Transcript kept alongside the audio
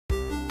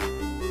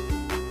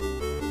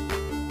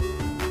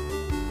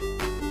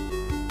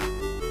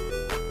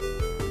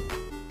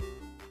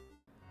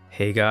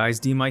Hey guys,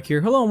 DMic here.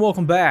 Hello and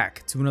welcome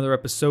back to another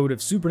episode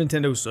of Super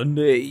Nintendo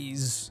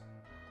Sundays.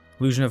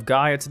 Illusion of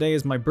Gaia. Today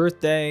is my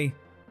birthday.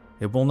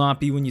 It will not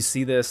be when you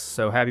see this,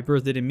 so happy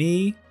birthday to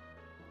me.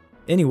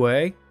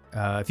 Anyway,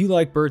 if you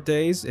like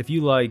birthdays, if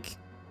you like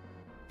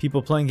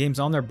people playing games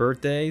on their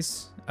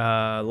birthdays,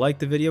 like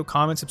the video,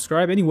 comment,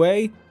 subscribe.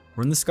 Anyway,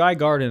 we're in the Sky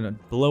Garden.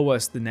 Below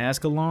us, the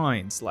Nazca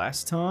lines.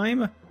 Last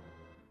time,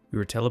 we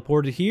were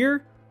teleported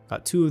here.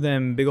 Got two of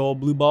them big old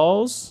blue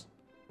balls.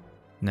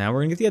 Now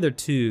we're gonna get the other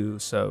two.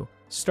 So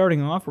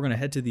starting off, we're gonna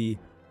head to the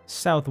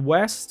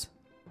southwest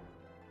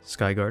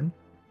Sky Garden.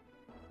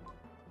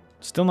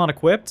 Still not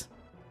equipped.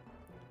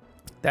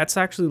 That's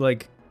actually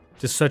like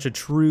just such a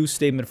true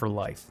statement for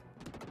life.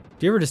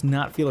 Do you ever just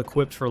not feel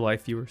equipped for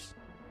life, viewers?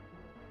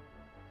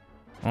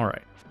 All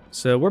right,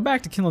 so we're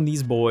back to killing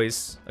these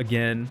boys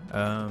again.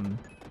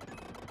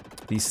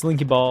 These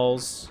slinky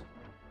balls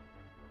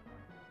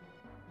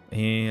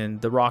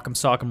and the rock'em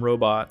sock'em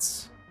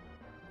robots.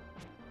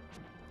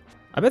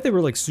 I bet they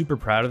were like super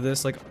proud of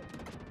this. Like,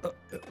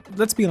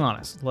 let's be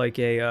honest. Like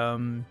a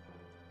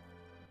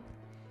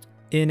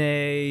in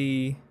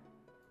a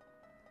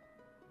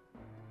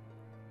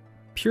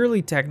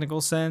purely technical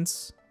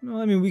sense,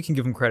 well, I mean, we can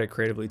give them credit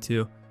creatively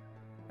too.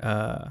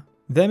 Them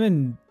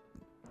and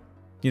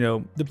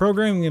the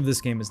programming of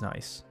this game is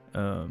nice.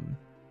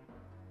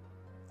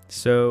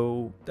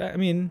 So I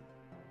mean,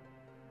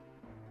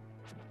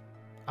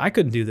 I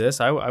couldn't do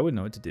this. I wouldn't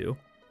know what to do.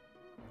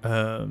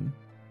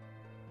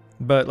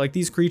 But like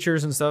these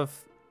creatures and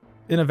stuff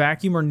in a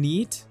vacuum are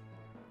neat,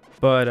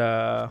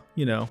 but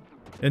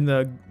in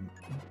the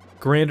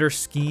grander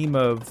scheme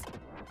of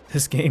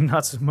this game,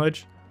 not so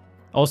much.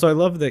 Also, I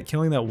love that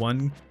killing that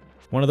one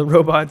of the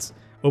robots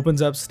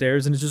opens up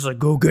stairs and it's just like,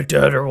 go get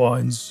the other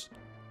ones.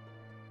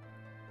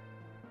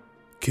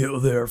 Kill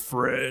their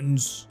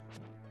friends.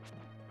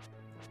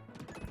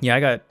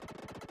 Yeah,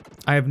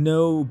 I have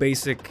no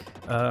basic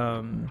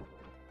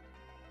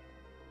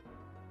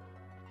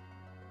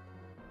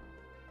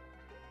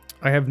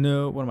I have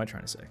no, what am I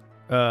trying to say?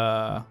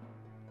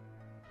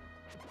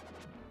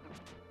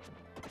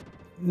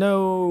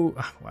 No,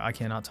 well, I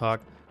cannot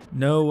talk.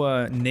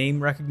 No name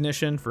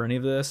recognition for any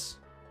of this.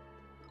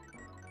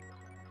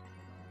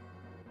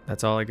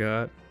 That's all I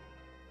got.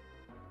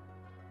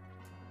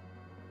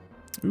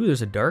 Ooh,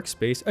 there's a dark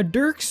space. A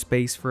dark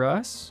space for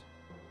us.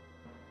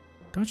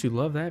 Don't you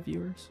love that,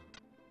 viewers?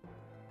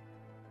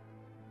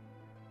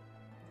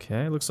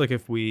 Okay, looks like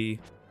if we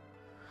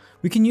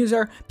can use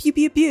our pew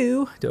pew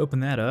pew to open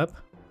that up.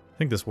 I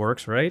think this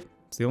works, right?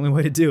 It's the only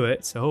way to do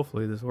it, so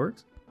hopefully this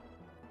works.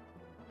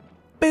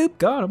 Boop,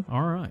 got him.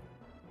 All right.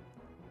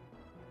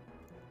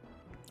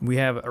 We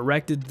have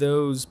erected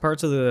those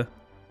parts of the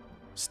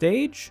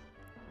stage.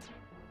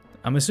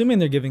 I'm assuming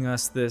they're giving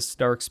us this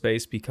dark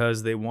space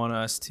because they want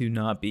us to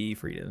not be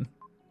Frieden.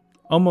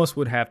 Almost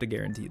would have to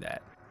guarantee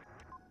that.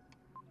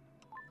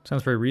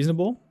 Sounds very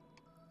reasonable.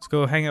 Let's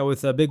go hang out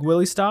with Big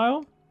Willie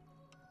style.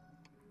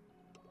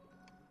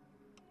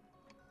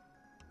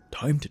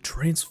 Time to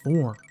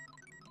transform.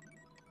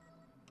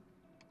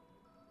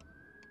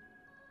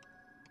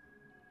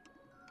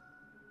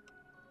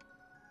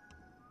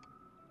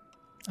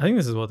 I think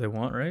this is what they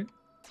want, right?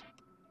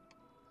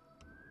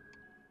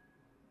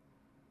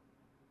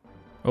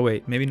 Oh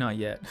wait, maybe not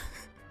yet.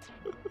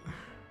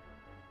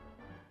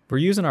 We're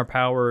using our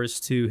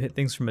powers to hit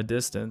things from a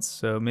distance,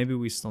 so maybe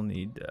we still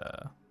need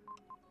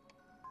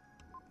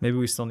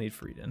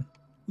Frieden.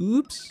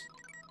 Oops.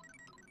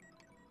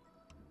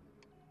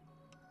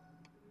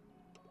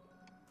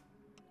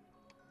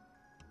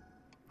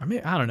 I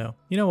mean, I don't know.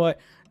 You know what?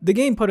 The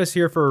game put us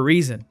here for a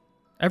reason.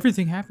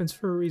 Everything happens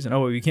for a reason.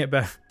 Oh, wait, we can't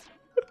back.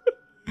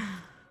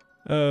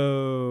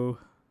 Oh.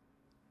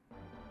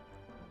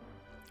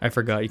 I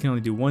forgot. You can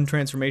only do one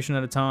transformation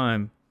at a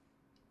time.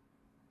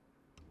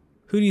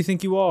 Who do you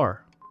think you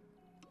are?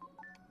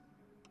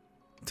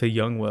 To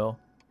young Will.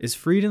 Is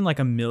Frieden like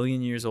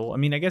 1,000,000 years old? I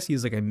mean, I guess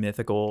he's like a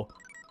mythical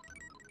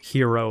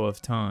hero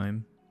of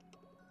time.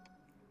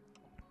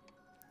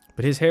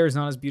 But his hair is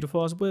not as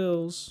beautiful as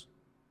Will's.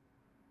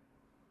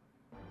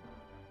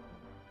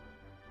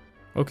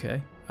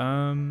 Okay,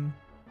 let's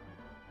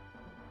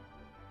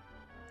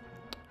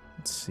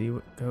see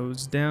what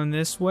goes down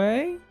this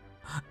way.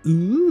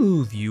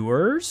 Ooh,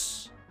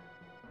 viewers.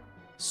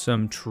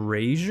 Some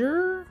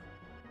treasure?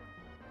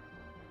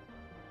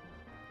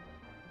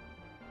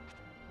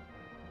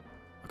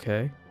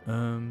 Okay,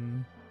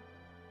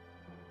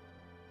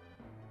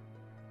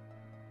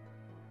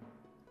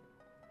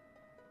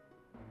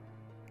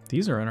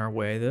 these are in our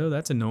way though,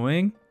 that's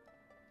annoying.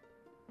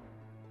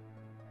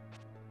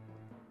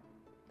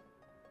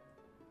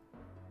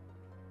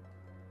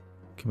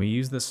 Can we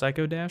use the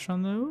Psycho Dash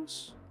on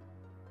those?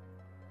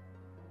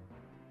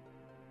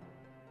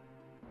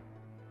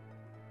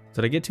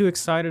 Did I get too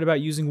excited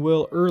about using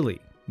Will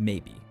early?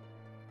 Maybe.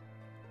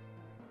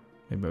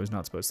 Maybe I was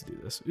not supposed to do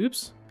this.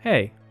 Oops.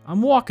 Hey,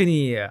 I'm walking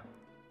here.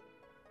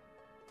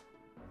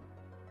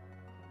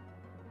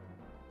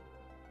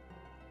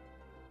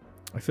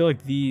 I feel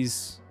like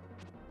these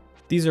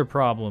are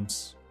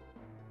problems.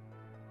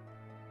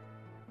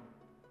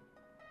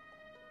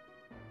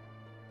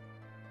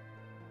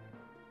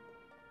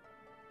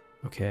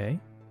 Okay.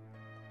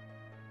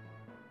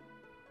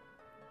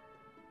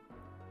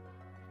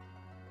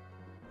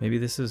 Maybe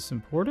this is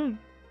important?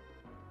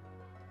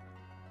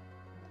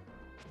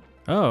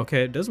 Oh,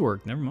 okay, it does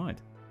work. Never mind.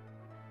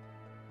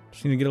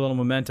 Just need to get a little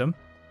momentum.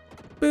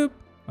 Boop.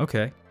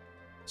 Okay.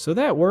 So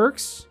that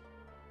works.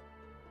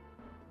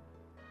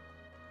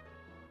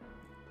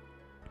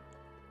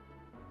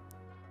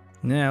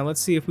 Now, let's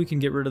see if we can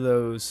get rid of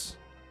those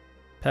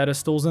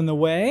pedestals in the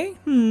way.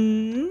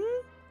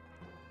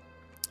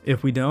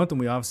 If we don't, then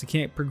we obviously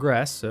can't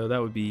progress, so that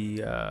would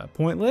be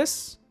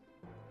pointless.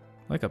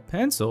 Like a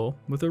pencil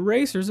with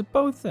erasers at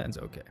both ends.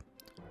 Okay.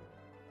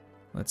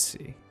 Let's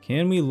see.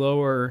 Can we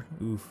lower...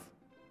 Oof.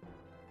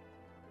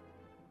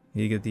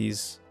 Need to get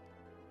these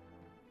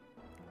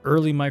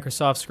early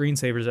Microsoft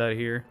screensavers out of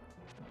here.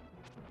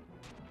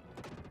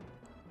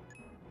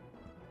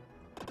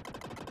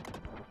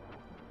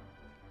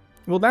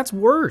 Well, that's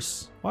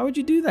worse. Why would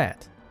you do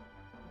that?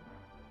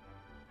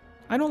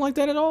 I don't like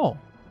that at all.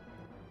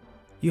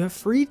 You have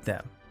freed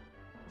them.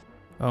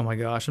 Oh my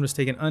gosh, I'm just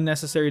taking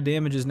unnecessary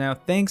damages now.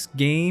 Thanks,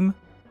 game.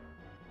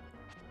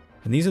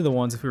 And these are the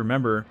ones, if you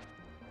remember,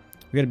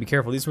 we gotta be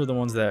careful. These were the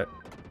ones that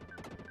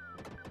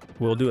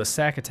will do a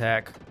sack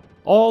attack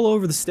all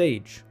over the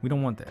stage. We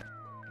don't want that.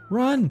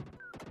 Run!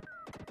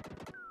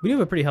 We do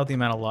have a pretty healthy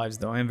amount of lives,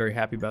 though. I am very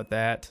happy about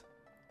that.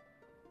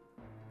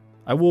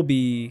 I will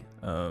be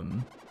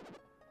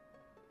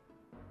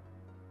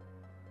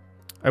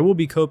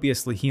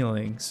copiously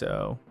healing,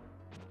 so...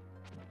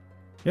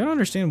 You don't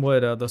understand what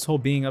this whole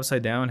being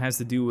upside down has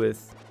to do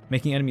with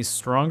making enemies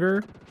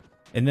stronger,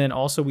 and then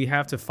also we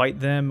have to fight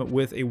them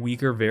with a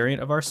weaker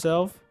variant of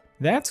ourselves.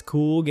 That's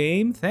cool,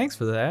 game. Thanks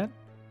for that.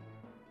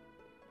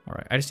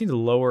 Alright, I just need to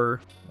lower...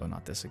 Oh,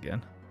 not this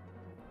again.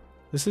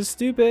 This is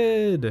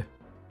stupid!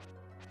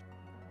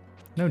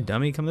 No,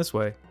 dummy, come this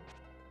way.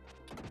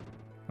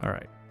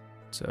 Alright,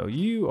 so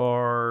you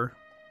are...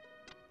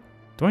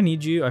 Do I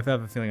need you? I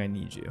have a feeling I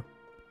need you.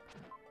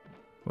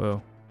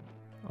 Whoa.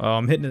 Oh,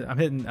 I'm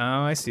hitting...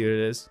 Oh, I see what it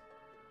is.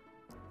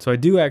 So I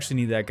do actually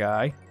need that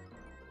guy.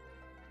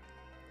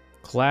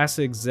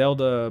 Classic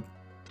Zelda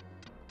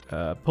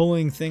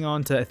pulling thing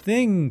onto a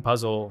thing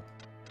puzzle.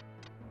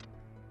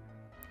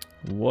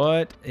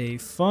 What a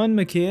fun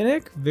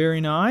mechanic.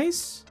 Very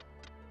nice.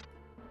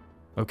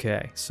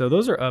 Okay, so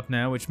those are up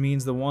now, which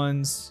means the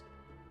ones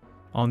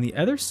on the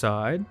other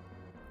side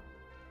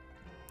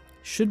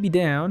should be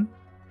down.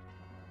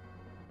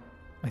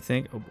 I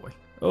think. Oh boy.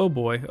 Oh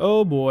boy.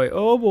 Oh boy.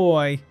 Oh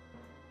boy.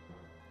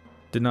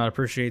 Did not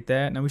appreciate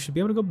that. Now we should be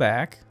able to go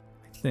back,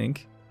 I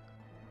think.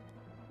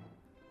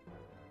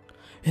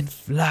 And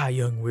fly,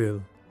 young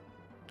Will.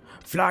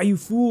 Fly, you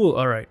fool.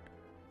 All right.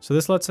 So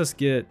this lets us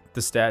get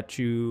the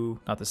statue,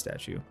 not the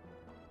statue.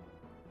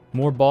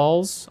 More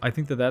balls. I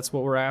think that that's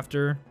what we're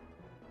after.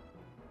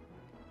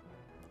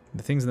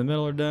 The things in the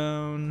middle are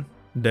down.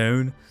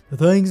 Down. The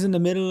things in the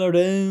middle are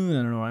down. I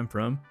don't know where I'm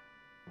from.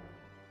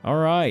 All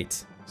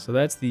right. So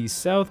that's the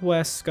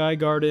Southwest Sky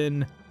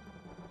Garden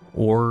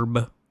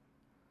orb.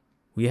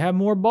 We have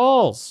more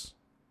balls.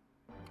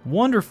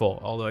 Wonderful.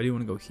 Although I do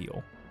want to go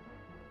heal.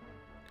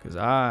 Because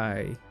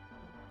I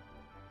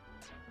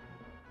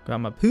got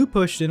my poo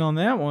pushed in on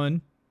that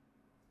one.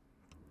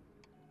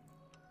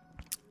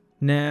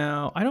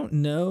 Now, I don't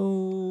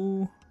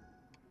know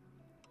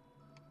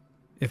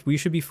if we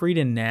should be freed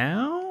in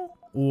now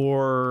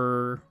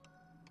or...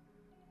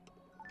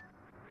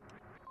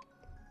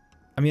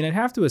 I mean, I'd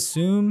have to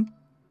assume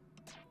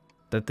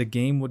that the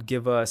game would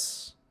give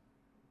us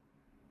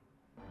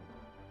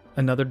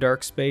another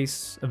dark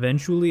space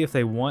eventually if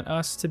they want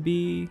us to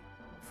be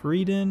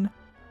freed in.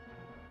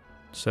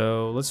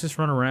 So let's just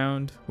run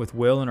around with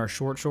Will in our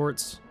short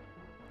shorts.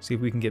 See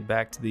if we can get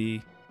back to the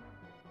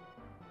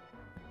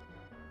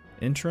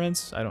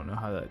entrance. I don't know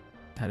how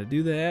to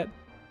do that.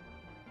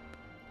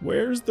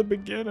 Where's the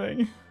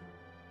beginning?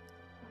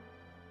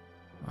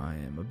 I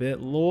am a bit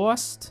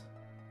lost.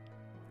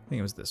 I think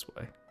it was this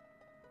way.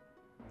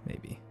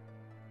 Maybe.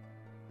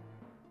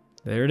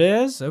 There it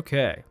is.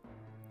 Okay.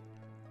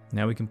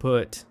 Now we can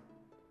put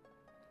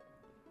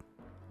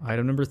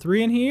item number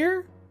 3 in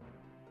here.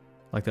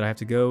 Like that I have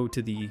to go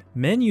to the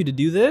menu to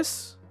do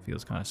this.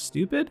 Feels kind of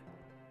stupid.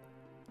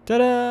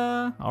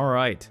 Ta-da! All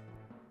right.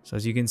 So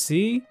as you can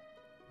see,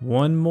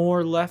 one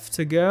more left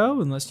to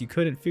go, unless you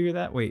couldn't figure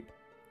that. Wait.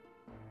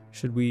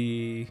 Should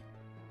we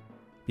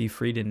be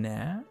freed in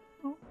now?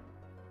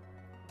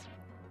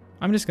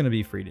 I'm just going to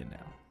be freed in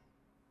now.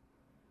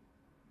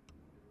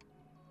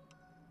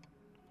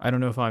 I don't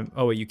know if I'm...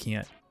 Oh, wait, you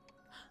can't.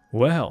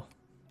 Well,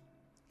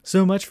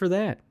 so much for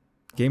that.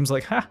 Game's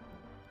like, ha!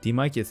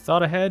 DMic, you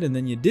thought ahead and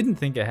then you didn't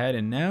think ahead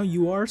and now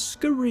you are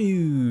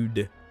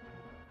screwed.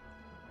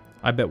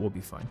 I bet we'll be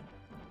fine.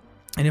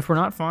 And if we're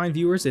not fine,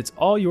 viewers, it's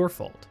all your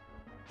fault.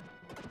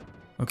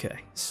 Okay,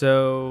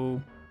 so...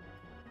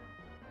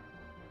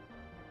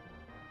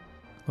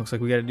 Looks like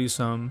we gotta do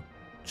some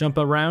jump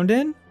around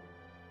in.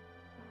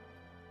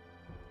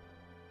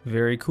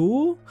 Very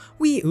cool.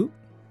 Oop.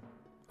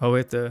 Oh, we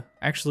have to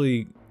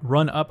actually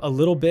run up a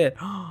little bit.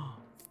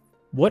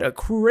 What a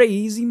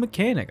crazy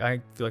mechanic.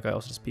 I feel like I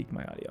also just peaked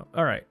my audio.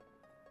 All right.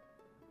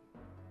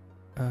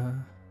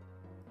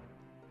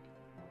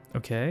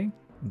 Okay.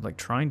 I'm like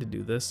trying to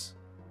do this.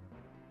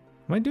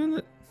 Am I doing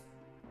that?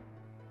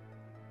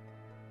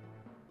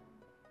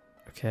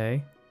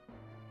 Okay.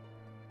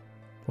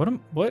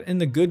 What in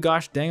the good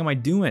gosh dang am I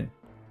doing?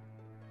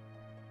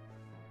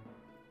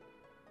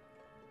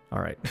 All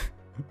right.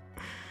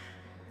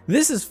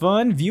 This is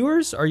fun.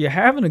 Viewers, are you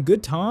having a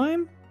good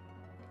time?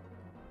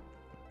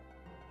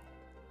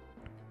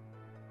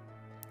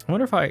 I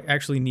wonder if I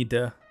actually need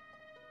to...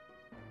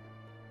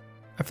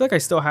 I feel like I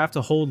still have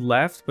to hold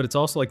left, but it's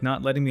also like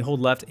not letting me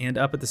hold left and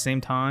up at the same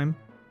time.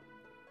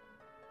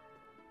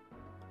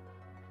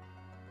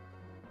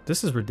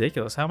 This is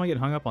ridiculous. How am I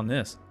getting hung up on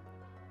this?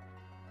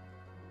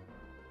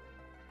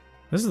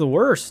 This is the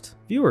worst.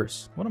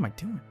 Viewers, what am I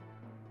doing?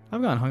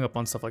 I've gotten hung up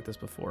on stuff like this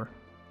before.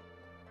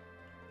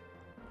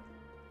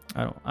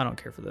 I don't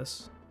care for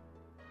this.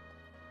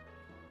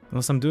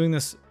 Unless I'm doing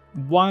this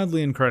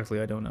wildly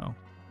incorrectly, I don't know.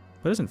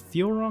 But it doesn't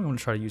feel wrong. I'm gonna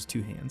try to use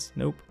 2 hands.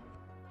 Nope.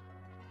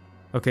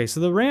 Okay, so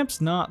the ramp's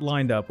not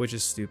lined up, which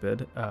is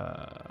stupid.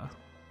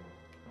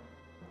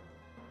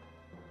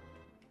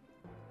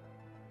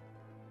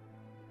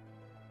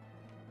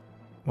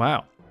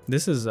 Wow,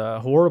 this is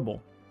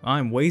horrible.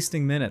 I'm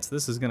wasting minutes.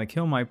 This is gonna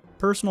kill my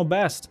personal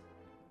best.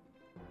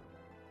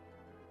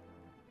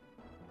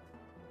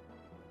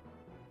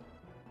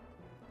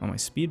 On my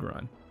speed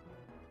run.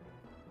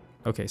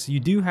 Okay, so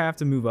you do have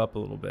to move up a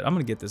little bit. I'm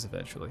gonna get this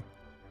eventually.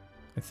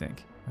 I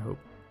think. I hope.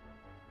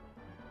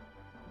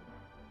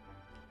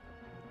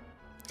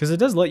 Because it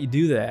does let you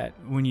do that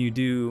when you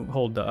do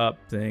hold the up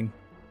thing.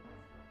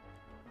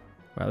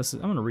 Wow, this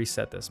is, I'm gonna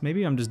reset this.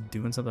 Maybe I'm just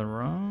doing something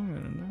wrong. I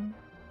don't know.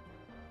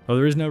 Oh,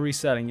 there is no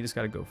resetting. You just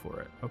gotta go for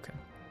it. Okay.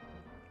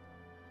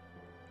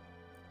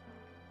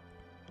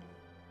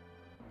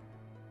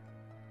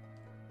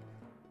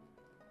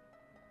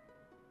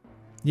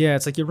 Yeah,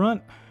 it's like you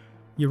run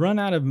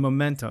out of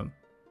momentum.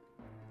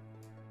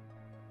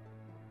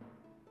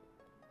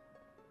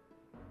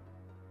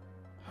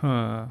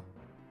 Huh.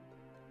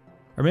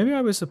 Or maybe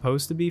I was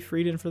supposed to be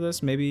Frieden for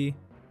this. Maybe.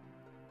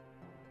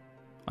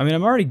 I mean,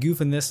 I'm already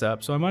goofing this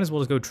up, so I might as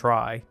well just go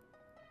try.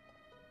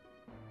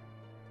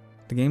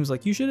 The game's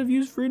like, you should have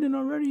used Frieden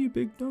already, you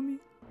big dummy.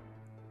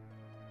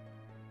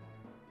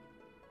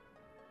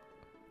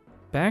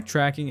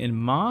 Backtracking in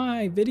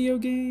my video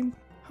game?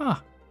 Huh.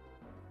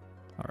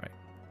 Alright.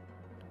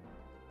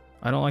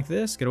 I don't like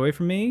this. Get away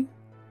from me.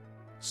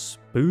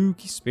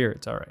 Spooky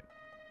spirits. Alright.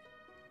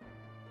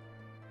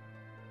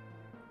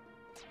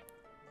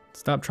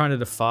 Stop trying to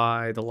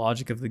defy the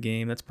logic of the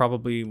game. That's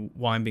probably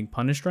why I'm being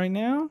punished right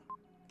now.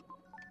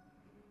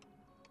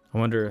 I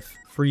wonder if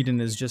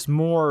Frieden is just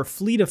more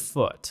fleet of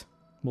foot.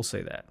 We'll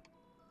say that.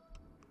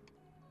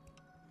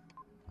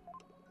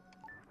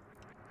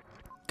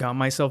 Got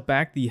myself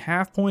back the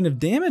half point of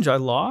damage I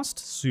lost.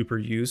 Super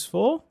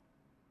useful.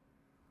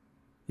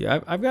 Yeah,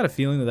 I've got a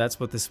feeling that that's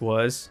what this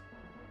was.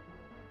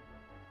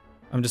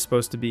 I'm just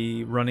supposed to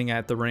be running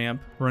at the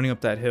ramp, running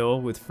up that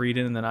hill with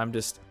Frieden, and then I'm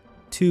just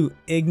too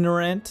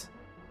ignorant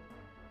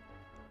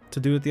to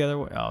do it the other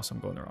way. Oh, so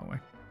I'm going the wrong way.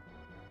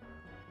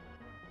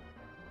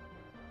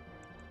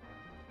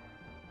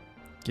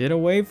 Get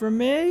away from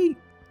me!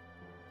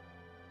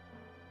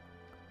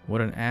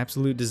 What an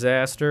absolute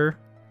disaster.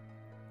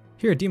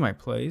 Here at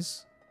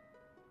DMicPlays,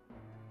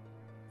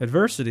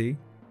 adversity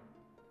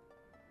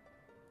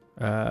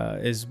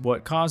is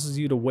what causes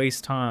you to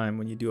waste time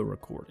when you do a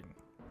recording.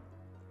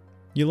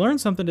 You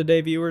learned something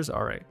today, viewers?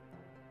 Alright.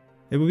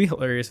 It would be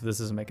hilarious if this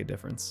doesn't make a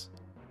difference.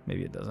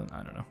 Maybe it doesn't.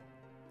 I don't know.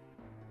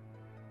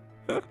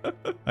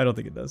 I don't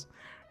think it does.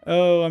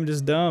 Oh, I'm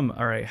just dumb.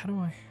 Alright, how do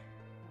I...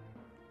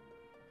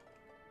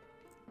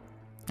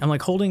 I'm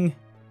like holding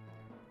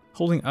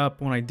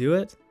up when I do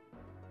it.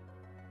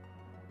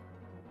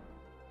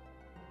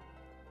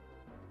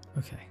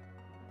 Okay.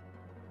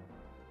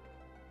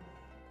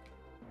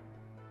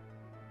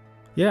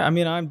 Yeah, I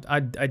mean, I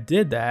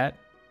did that.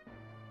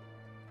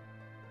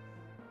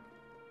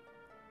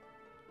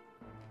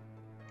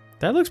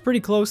 That looks pretty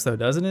close though,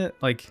 doesn't it?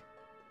 Like,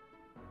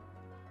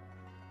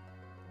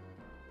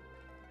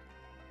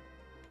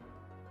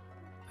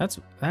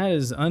 that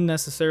is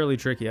unnecessarily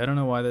tricky. I don't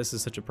know why this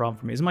is such a problem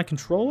for me. Is it my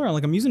controller?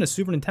 Like, I'm using a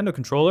Super Nintendo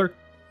controller.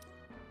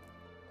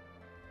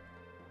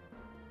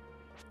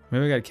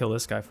 Maybe I gotta kill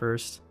this guy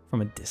first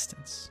from a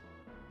distance.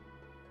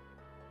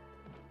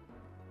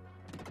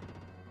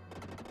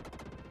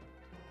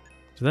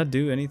 Did that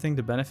do anything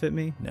to benefit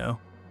me? No.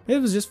 It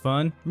was just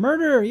fun.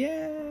 Murder!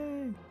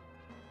 Yay!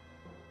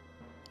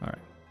 Alright.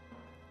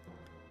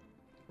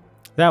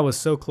 That was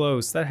so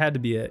close. That had to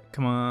be it.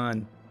 Come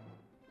on.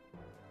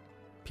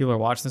 People are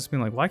watching this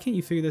being like, why can't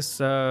you figure this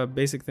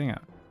basic thing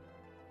out?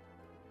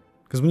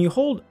 Because when you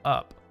hold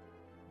up,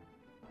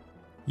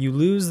 you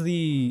lose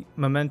the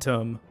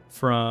momentum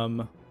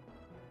from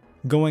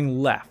going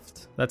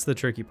left. That's the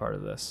tricky part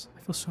of this.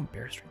 I feel so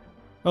embarrassed right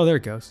now. Oh, there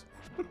it goes.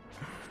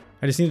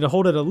 I just needed to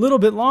hold it a little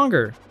bit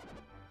longer.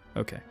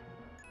 Okay.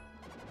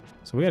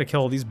 So we gotta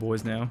kill all these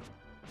boys now.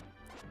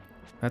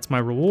 That's my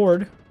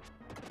reward.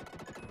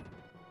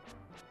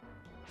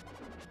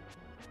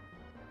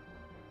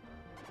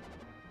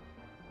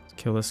 Let's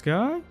kill this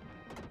guy.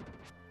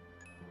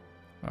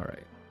 All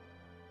right.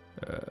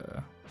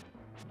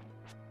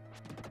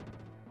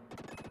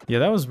 Yeah,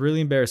 that was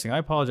really embarrassing. I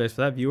apologize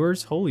for that,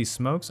 viewers. Holy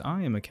smokes,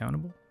 I am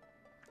accountable.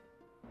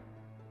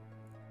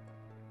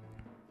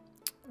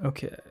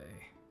 Okay.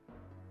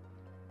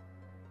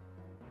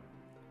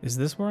 Is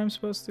this where I'm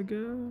supposed to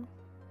go?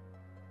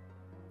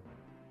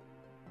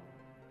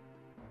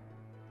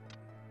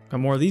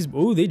 Got more of these.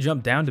 Ooh, they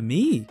jumped down to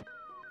me.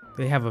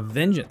 They have a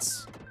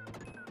vengeance.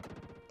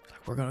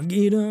 Like, we're gonna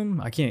get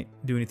them. I can't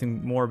do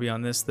anything more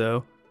beyond this,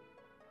 though.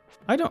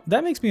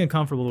 That makes me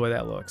uncomfortable the way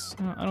that looks.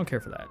 I don't care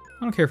for that.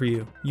 I don't care for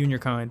you. You and your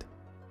kind.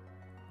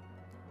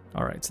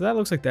 Alright, so that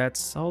looks like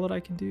that's all that I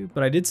can do.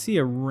 But I did see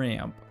a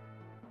ramp.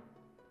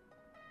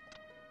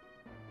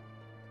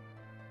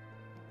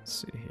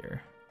 Let's see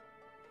here.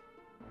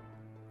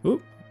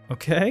 Oop,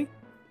 okay.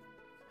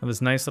 Have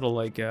this nice little,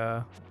 like,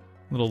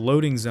 little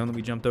loading zone that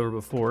we jumped over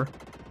before.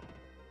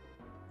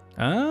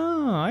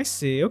 Oh, I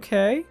see.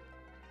 Okay.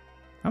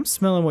 I'm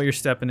smelling what you're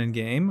stepping in,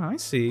 game. I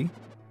see.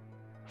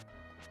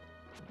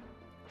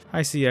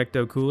 I see,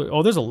 Ecto Cooler.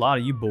 Oh, there's a lot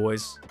of you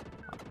boys.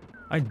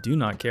 I do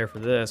not care for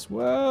this.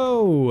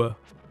 Whoa!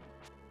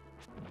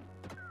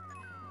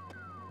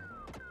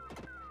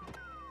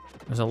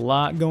 There's a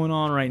lot going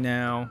on right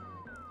now.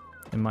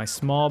 And my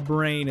small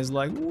brain is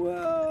like,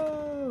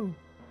 whoa!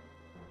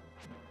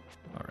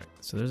 Alright,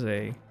 so there's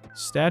a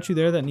statue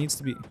there that needs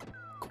to be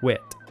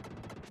quit.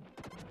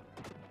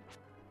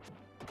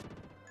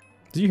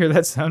 Did you hear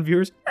that sound,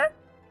 viewers? This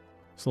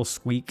little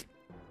squeak.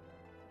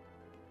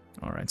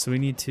 Alright, so we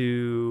need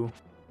to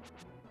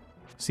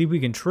see if we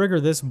can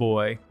trigger this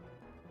boy,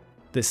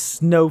 this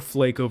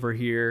snowflake over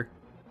here,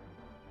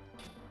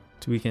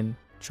 so we can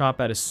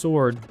chop at his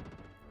sword.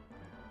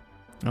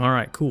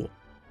 Alright, cool.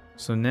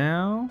 So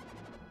now,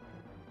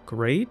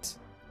 great.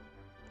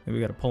 Maybe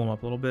we gotta pull him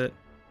up a little bit.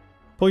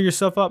 Pull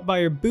yourself up by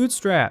your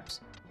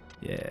bootstraps.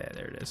 Yeah,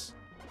 there it is.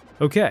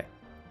 Okay.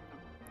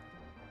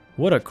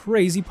 What a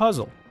crazy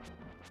puzzle.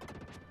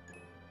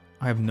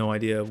 I have no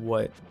idea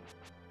what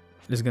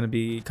is going to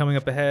be coming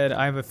up ahead.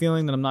 I have a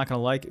feeling that I'm not going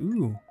to like.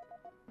 Ooh,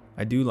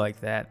 I do like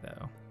that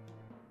though.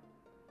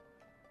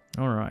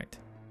 All right.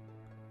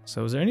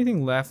 So is there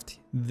anything left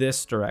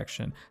this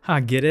direction? Ha,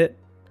 get it?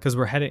 Because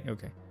we're heading.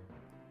 Okay.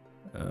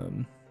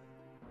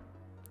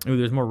 Ooh,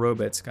 there's more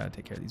robots. Got to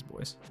take care of these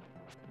boys.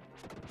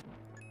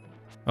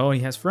 Oh,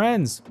 he has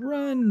friends.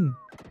 Run!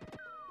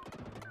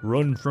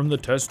 Run from the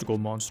testicle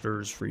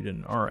monsters,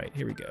 Frieden. All right,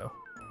 here we go.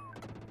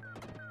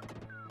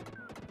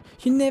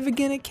 You're never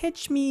gonna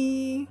catch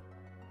me.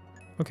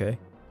 Okay.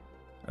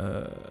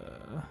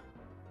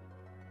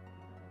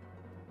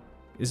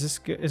 Is this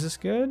good? Is this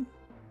good?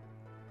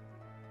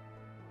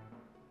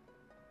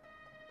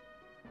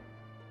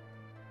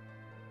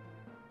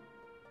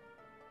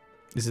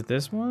 Is it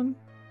this one?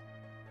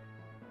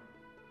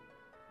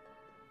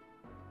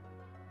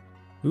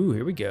 Ooh,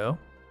 here we go.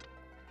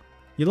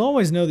 You'll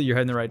always know that you're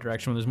heading the right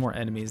direction when there's more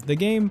enemies. The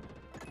game,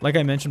 like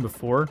I mentioned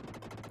before,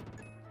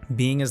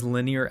 being as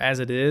linear as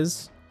it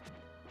is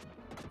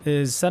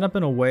set up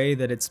in a way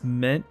that it's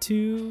meant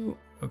to...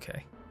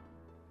 Okay.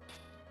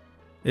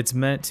 It's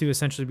meant to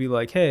essentially be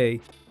like,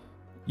 hey,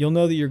 you'll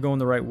know that you're going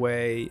the right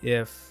way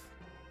if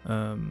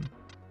you're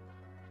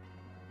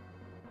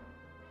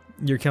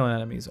killing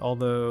enemies.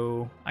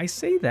 Although, I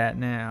say that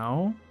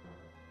now,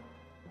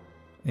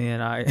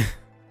 and I...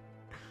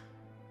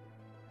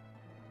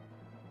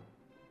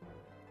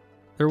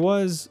 There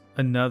was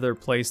another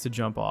place to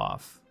jump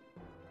off.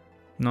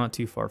 Not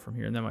too far from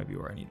here, and that might be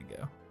where I need to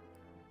go.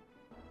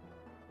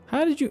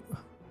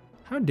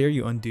 How dare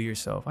you undo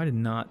yourself? I did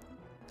not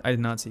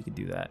see you could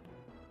do that.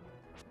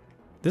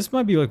 This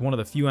might be like one of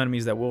the few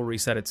enemies that will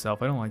reset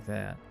itself. I don't like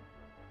that.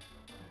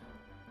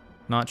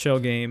 Not chill,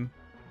 game.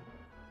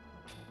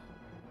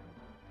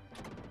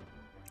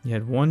 You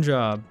had one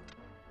job.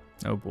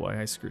 Oh boy,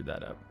 I screwed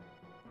that up.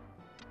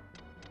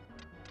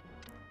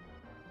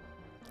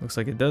 Looks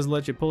like it does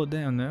let you pull it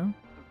down, though.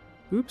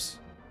 Oops.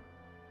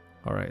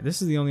 Alright, this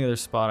is the only other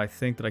spot I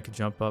think that I could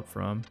jump up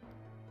from.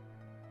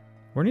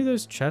 Were any of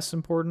those chests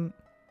important?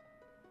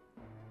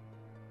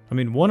 I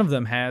mean, one of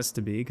them has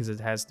to be, because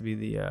it has to be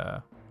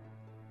the,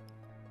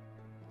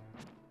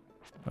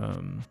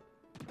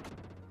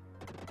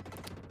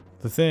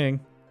 the thing.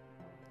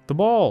 The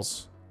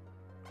balls.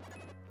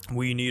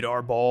 We need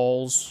our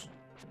balls.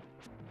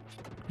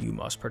 You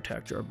must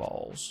protect your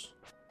balls.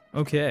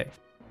 Okay.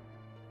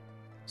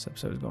 This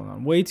episode is going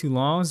on way too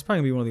long. This is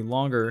probably going to be one of the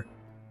longer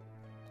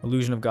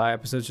Illusion of Gaia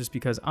episodes just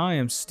because I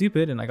am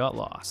stupid and I got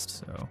lost.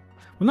 So,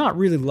 well, not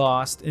really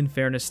lost, in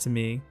fairness to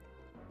me.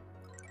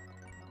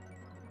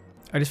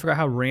 I just forgot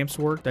how ramps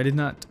worked. I did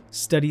not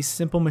study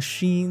simple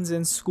machines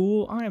in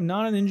school. I am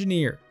not an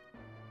engineer.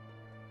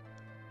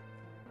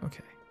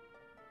 Okay.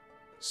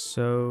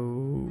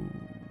 So...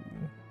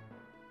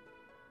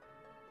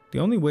 the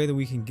only way that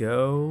we can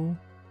go...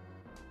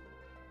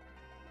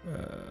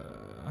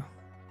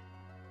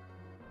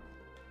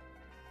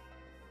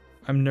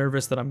 I'm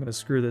nervous that I'm going to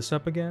screw this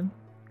up again.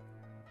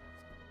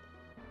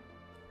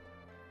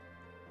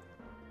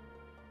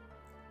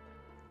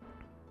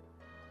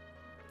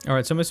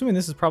 Alright, so I'm assuming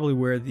this is probably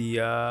where the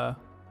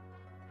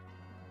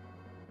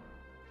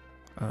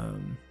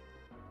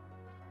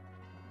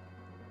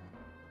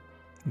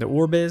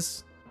orb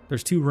is.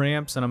 There's 2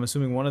 ramps, and I'm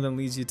assuming one of them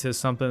leads you to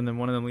something, and then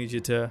one of them leads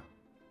you to...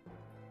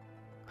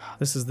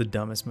 This is the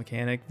dumbest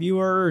mechanic.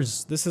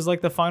 Viewers, this is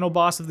like the final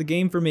boss of the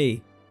game for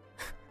me.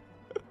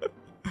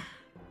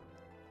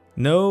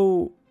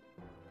 No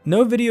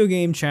video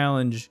game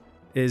challenge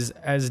is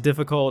as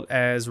difficult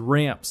as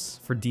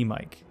ramps for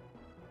DMic.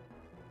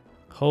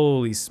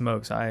 Holy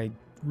smokes, I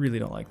really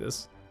don't like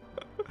this.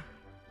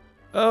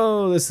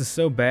 Oh, this is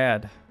so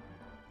bad.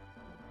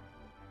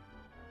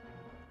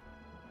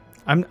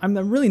 I'm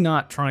really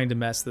not trying to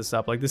mess this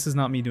up. Like, this is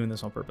not me doing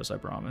this on purpose, I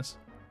promise.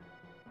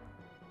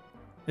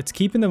 It's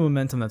keeping the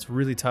momentum that's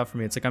really tough for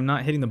me. It's like I'm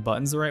not hitting the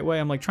buttons the right way.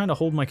 I'm like trying to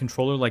hold my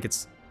controller like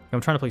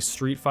I'm trying to play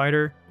Street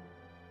Fighter.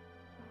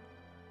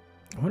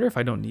 I wonder if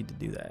I don't need to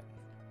do that.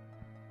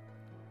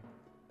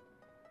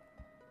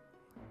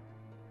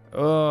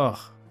 Ugh,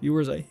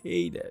 viewers, I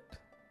hate it.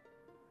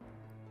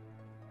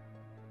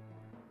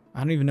 I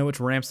don't even know which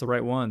ramp's the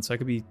right one, so I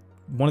could be...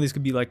 One of these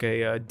could be like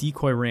a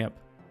decoy ramp.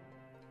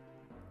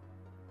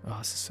 Oh,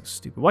 this is so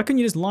stupid. Why couldn't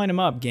you just line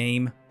them up,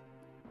 game?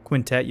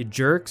 Quintet, you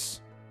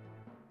jerks.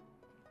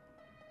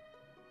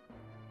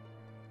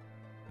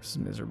 This is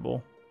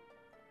miserable.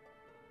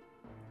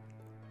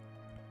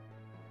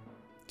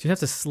 You have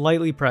to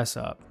slightly press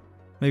up.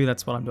 Maybe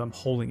that's what I'm doing. I'm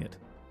holding it.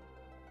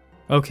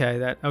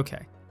 Okay,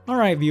 okay.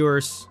 Alright,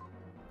 viewers.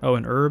 Oh,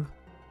 an herb?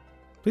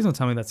 Please don't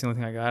tell me that's the only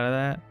thing I got out of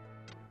that.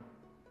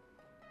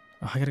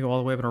 Oh, I gotta go all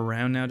the way up and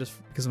around now just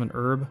because of an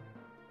herb?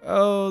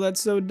 Oh,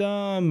 that's so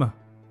dumb.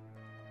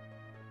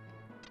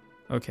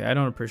 Okay, I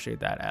don't appreciate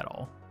that at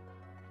all.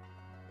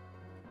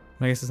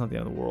 I guess it's not the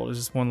end of the world. It's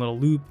just one little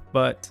loop,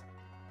 but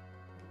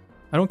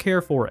I don't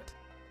care for it.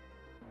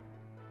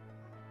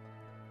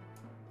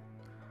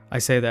 I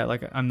say that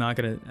like I'm not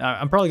gonna...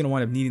 I'm probably gonna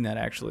wind up needing that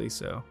actually,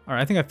 so...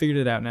 Alright, I think I figured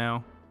it out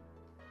now.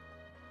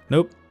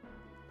 Nope.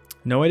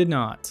 No, I did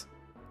not.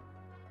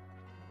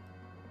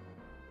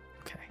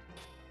 Okay.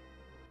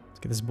 Let's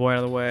get this boy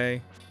out of the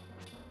way.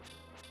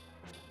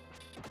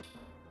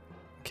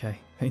 Okay,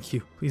 thank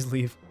you. Please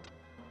leave.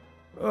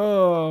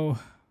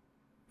 Oh.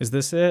 Is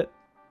this it?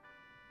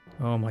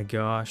 Oh my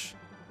gosh.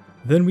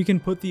 Then we can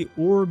put the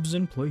orbs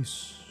in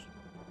place.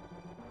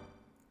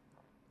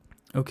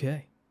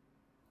 Okay.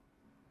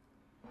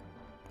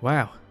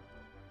 Wow.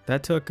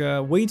 That took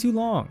way too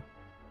long.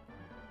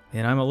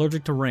 And I'm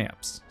allergic to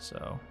ramps,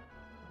 so...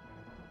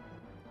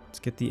 Let's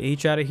get the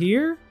H out of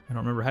here. I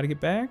don't remember how to get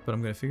back, but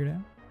I'm going to figure it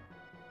out.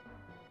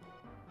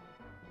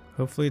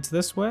 Hopefully it's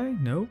this way.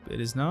 Nope, it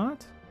is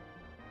not.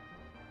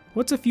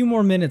 What's a few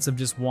more minutes of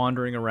just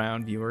wandering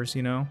around, viewers,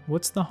 you know?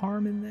 What's the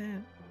harm in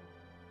that?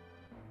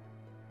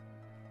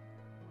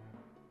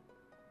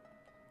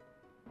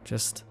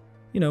 Just,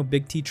 you know,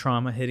 big T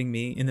trauma hitting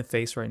me in the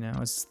face right now.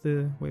 It's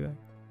the way back.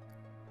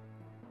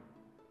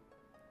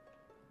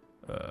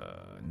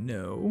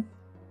 No.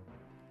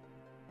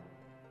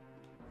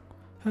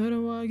 How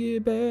do I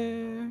get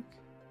back?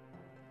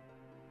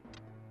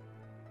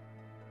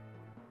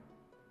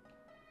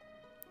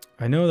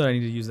 I know that I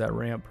need to use that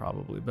ramp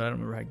probably, but I don't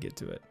remember how to get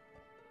to it.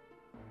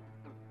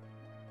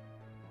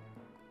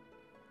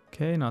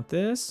 Okay, not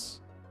this.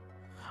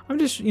 I'm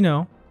just, you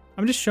know,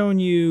 I'm just showing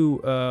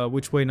you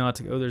which way not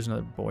to go. Oh, there's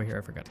another boy here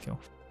I forgot to kill.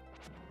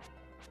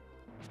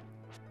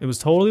 It was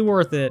totally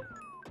worth it.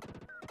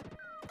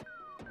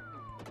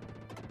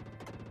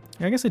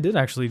 Yeah, I guess I did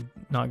actually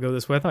not go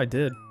this way. I thought I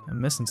did. I'm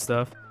missing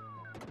stuff.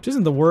 Which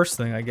isn't the worst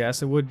thing, I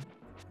guess. It would...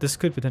 This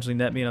could potentially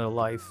net me another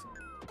life.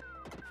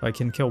 If I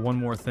can kill one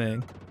more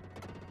thing.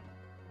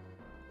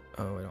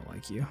 Oh, I don't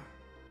like you.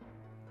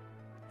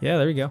 Yeah,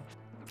 there you go.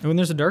 Oh, and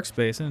there's a dark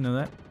space. I didn't know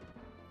that.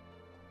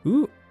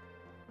 Ooh.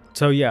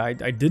 So yeah, I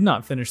did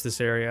not finish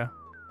this area.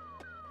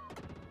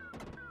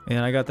 And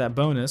I got that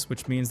bonus,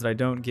 which means that I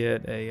don't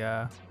get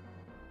a...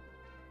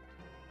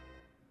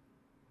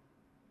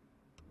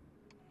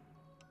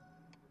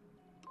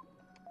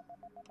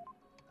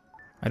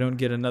 I don't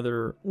get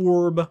another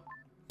orb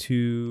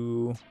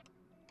to...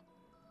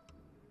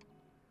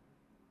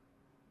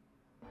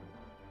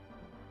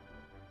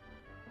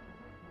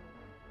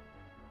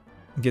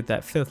 get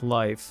that 5th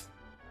life.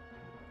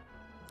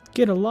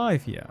 Get a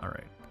life, yeah,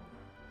 alright.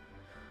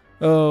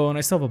 Oh, and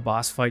I still have a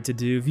boss fight to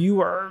do.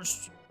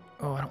 Viewers!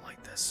 Oh, I don't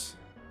like this.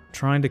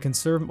 Trying to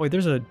conserve... Wait,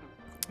 there's a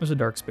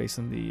dark space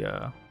in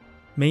the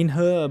main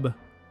hub.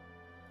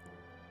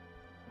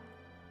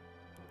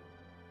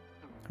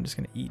 I'm just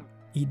gonna eat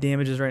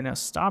damages right now.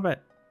 Stop it!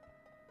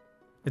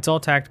 It's all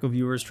tactical,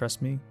 viewers,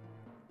 trust me.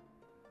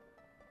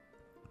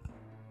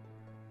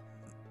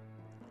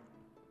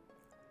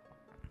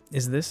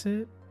 Is this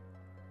it?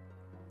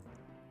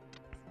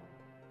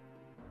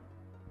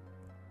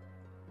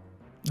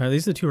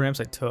 These are the 2 ramps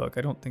I took.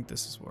 I don't think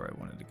this is where I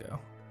wanted to go.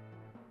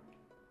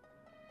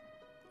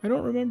 I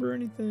don't remember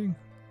anything.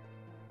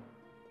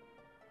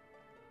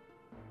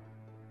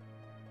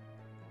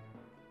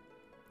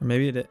 Or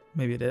maybe it did.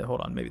 Maybe it did.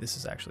 Hold on. Maybe this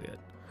is actually it.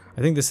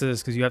 I think this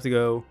is because you have to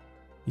go...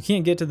 You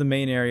can't get to the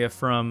main area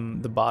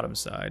from the bottom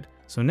side.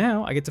 So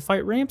now I get to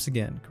fight ramps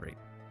again. Great.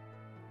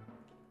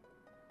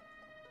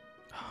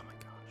 Oh my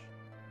gosh.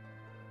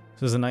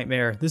 This is a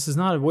nightmare. This is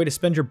not a way to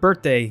spend your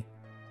birthday.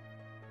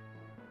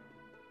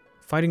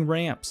 Fighting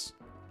ramps.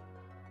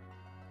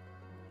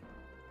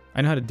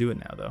 I know how to do it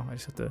now, though. I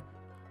just have to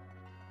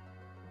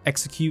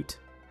execute.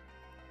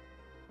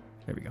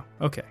 There we go.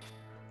 Okay.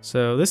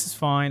 So this is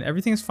fine.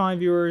 Everything's fine,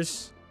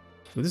 viewers.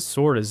 Ooh, this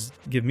sword is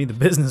giving me the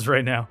business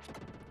right now.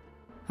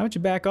 How about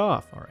you back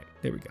off? All right.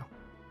 There we go.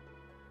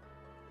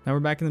 Now we're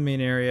back in the main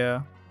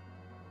area.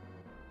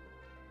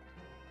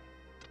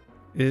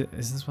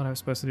 Is this what I was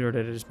supposed to do, or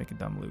did I just make a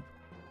dumb loop?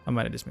 I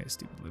might have just made a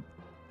stupid loop.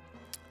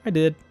 I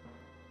did.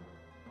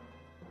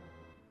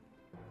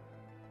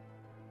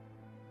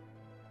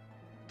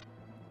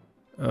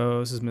 Oh,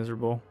 this is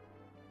miserable.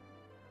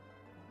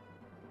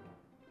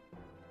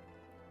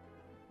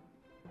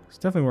 It's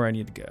definitely where I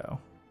need to go.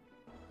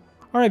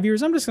 Alright,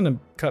 viewers, I'm just going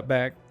to cut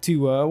back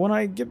to when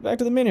I get back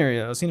to the main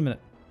area. I'll see you in a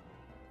minute.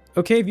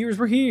 Okay, viewers,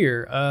 we're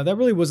here. That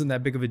really wasn't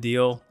that big of a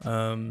deal.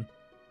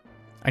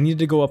 I needed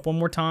to go up one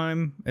more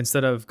time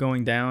instead of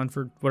going down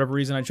for whatever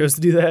reason I chose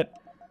to do that.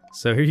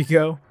 So here you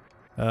go.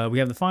 We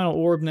have the final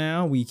orb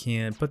now. We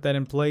can put that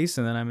in place,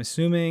 and then I'm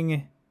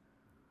assuming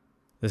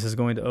this is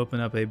going to open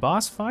up a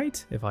boss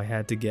fight, if I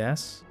had to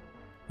guess.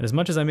 And as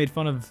much as I made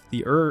fun of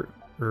the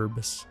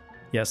herbs,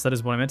 yes, that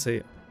is what I meant to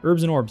say,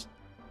 herbs and orbs.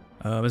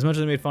 As much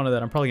as I made fun of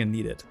that, I'm probably gonna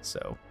need it.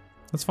 So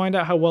let's find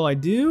out how well I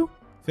do.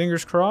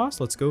 Fingers crossed,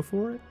 let's go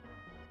for it.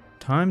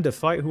 Time to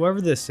fight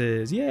whoever this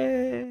is,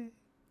 yay!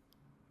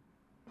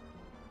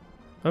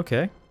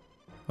 Okay,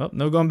 well,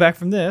 no going back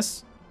from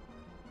this.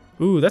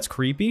 Ooh, that's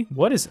creepy.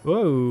 What is,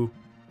 whoa,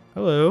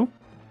 hello.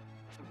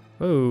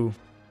 Whoa,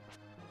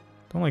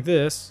 don't like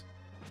this.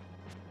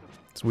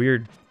 It's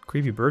weird,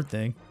 creepy bird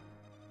thing.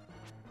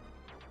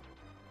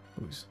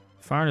 Ooh, he's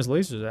firing his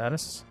lasers at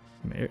us.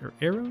 Some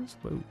arrows?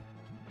 Whoa.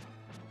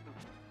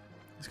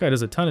 This guy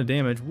does a ton of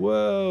damage.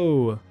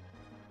 Whoa.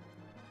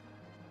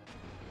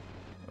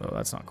 Oh,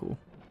 that's not cool.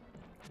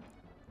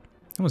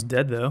 Almost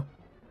dead, though.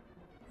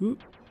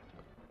 Oop.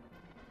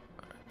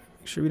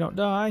 Make sure we don't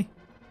die.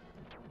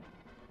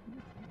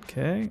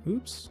 Okay,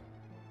 oops.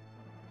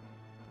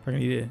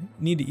 Probably gonna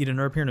need to eat an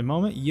herb here in a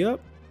moment.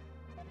 Yup.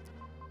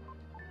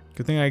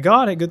 Good thing I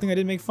got it. Good thing I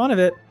didn't make fun of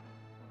it.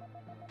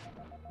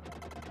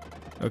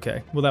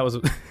 Okay, well that was...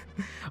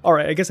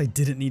 Alright, I guess I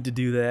didn't need to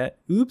do that.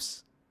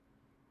 Oops.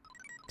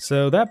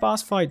 So that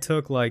boss fight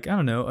took like, I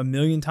don't know,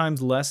 1,000,000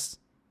 times less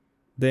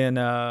than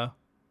the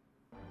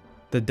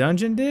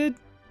dungeon did?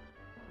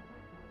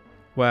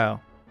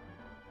 Wow.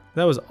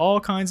 That was all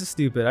kinds of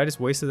stupid. I just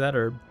wasted that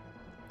herb.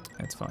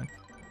 That's fine.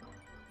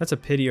 That's a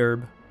pity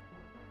herb.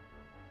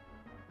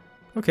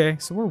 Okay,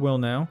 so we're Will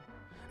now.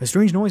 A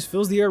strange noise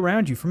fills the air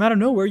around you. From out of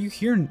nowhere, you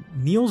hear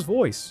Neil's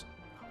voice.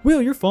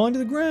 Will, you're falling to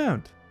the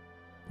ground.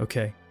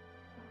 Okay.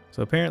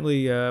 So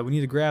apparently we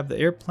need to grab the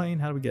airplane.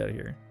 How do we get out of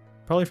here?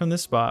 Probably from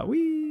this spot.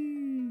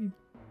 Whee!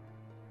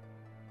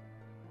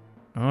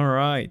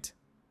 Alright.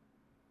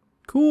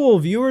 Cool,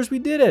 viewers, we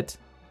did it.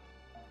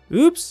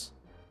 Oops.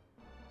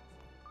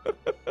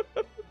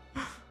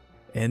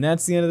 And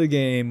that's the end of the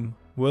game.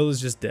 Will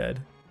is just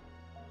dead.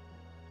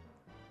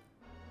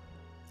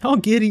 I'll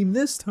get him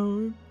this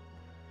time.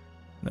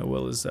 No,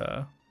 Will is,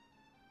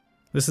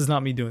 this is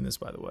not me doing this,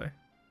 by the way.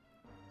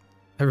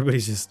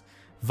 Everybody's just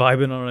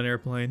vibing on an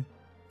airplane.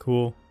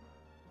 Cool.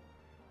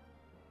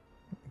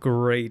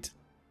 Great.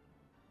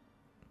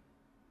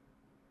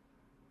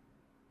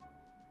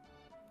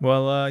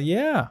 Well,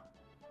 yeah.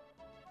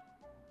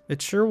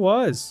 It sure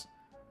was.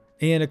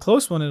 And a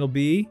close one it'll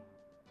be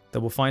that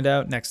we'll find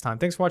out next time.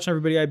 Thanks for watching,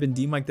 everybody. I've been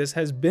DMic. This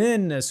has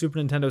been a Super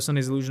Nintendo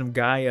Sunday's Illusion of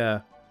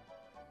Gaia.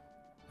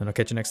 And I'll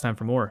catch you next time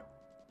for more.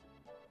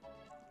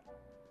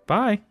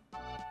 Bye.